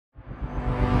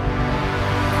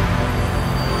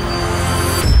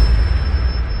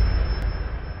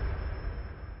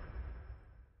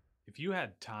you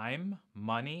had time,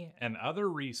 money, and other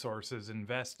resources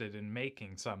invested in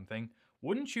making something,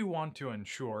 wouldn't you want to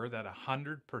ensure that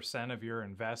 100% of your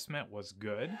investment was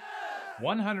good?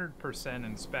 100%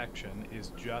 inspection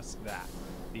is just that,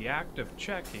 the act of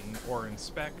checking or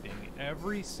inspecting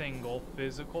every single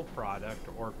physical product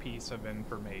or piece of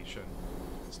information.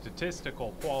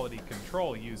 Statistical quality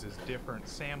control uses different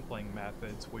sampling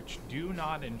methods which do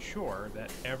not ensure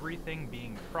that everything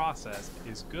being processed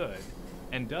is good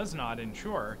and does not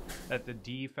ensure that the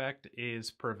defect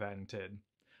is prevented.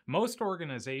 Most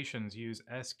organizations use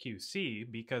ZQC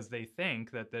because they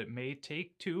think that it may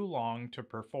take too long to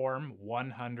perform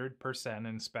 100%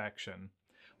 inspection.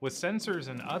 With sensors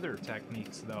and other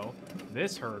techniques, though,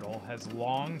 this hurdle has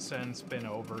long since been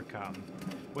overcome.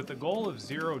 With the goal of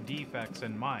zero defects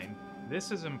in mind,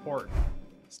 this is important.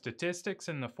 Statistics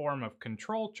in the form of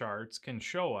control charts can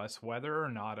show us whether or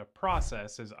not a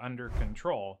process is under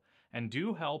control and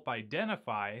do help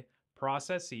identify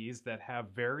processes that have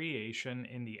variation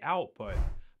in the output,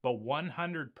 but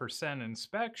 100%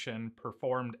 inspection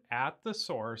performed at the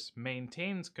source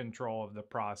maintains control of the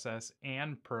process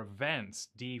and prevents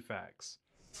defects.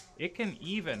 It can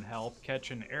even help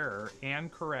catch an error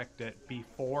and correct it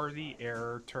before the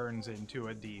error turns into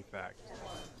a defect.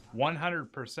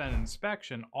 100%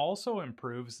 inspection also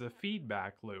improves the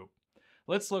feedback loop.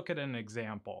 Let's look at an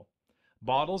example.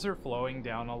 Bottles are flowing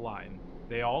down a line.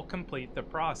 They all complete the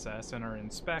process and are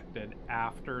inspected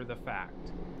after the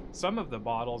fact. Some of the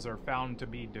bottles are found to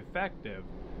be defective.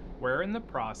 Where in the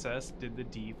process did the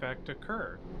defect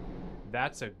occur?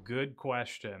 That's a good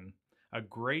question. A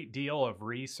great deal of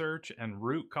research and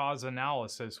root cause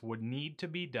analysis would need to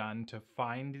be done to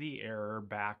find the error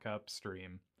back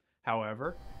upstream.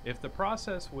 However, if the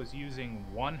process was using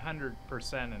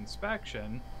 100%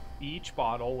 inspection, each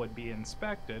bottle would be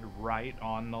inspected right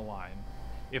on the line.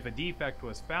 If a defect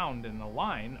was found in the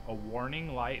line, a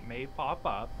warning light may pop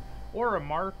up, or a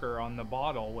marker on the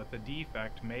bottle with a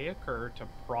defect may occur to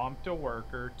prompt a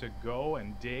worker to go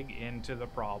and dig into the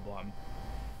problem.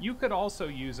 You could also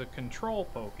use a control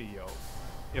Poka Yoke.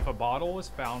 If a bottle was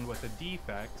found with a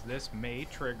defect, this may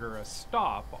trigger a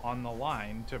stop on the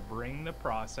line to bring the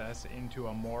process into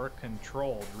a more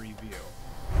controlled review.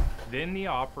 Then the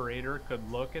operator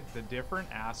could look at the different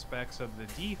aspects of the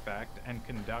defect and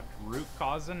conduct root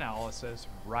cause analysis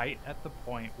right at the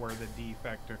point where the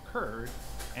defect occurred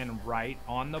and right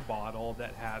on the bottle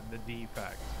that had the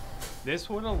defect. This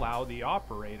would allow the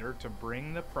operator to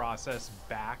bring the process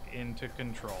back into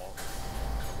control.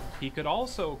 He could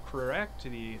also correct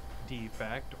the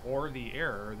defect or the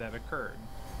error that occurred.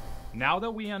 Now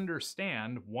that we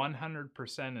understand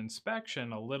 100%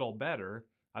 inspection a little better,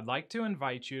 I'd like to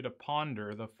invite you to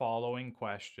ponder the following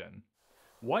question.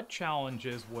 What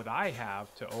challenges would I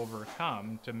have to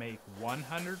overcome to make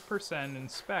 100%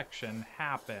 inspection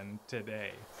happen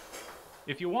today?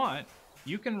 If you want,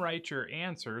 you can write your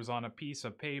answers on a piece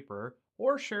of paper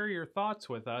or share your thoughts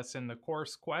with us in the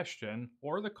course question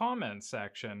or the comments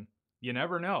section. You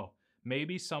never know,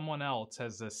 maybe someone else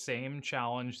has the same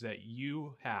challenge that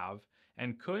you have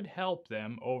and could help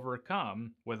them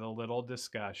overcome with a little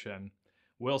discussion.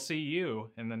 We'll see you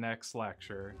in the next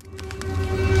lecture.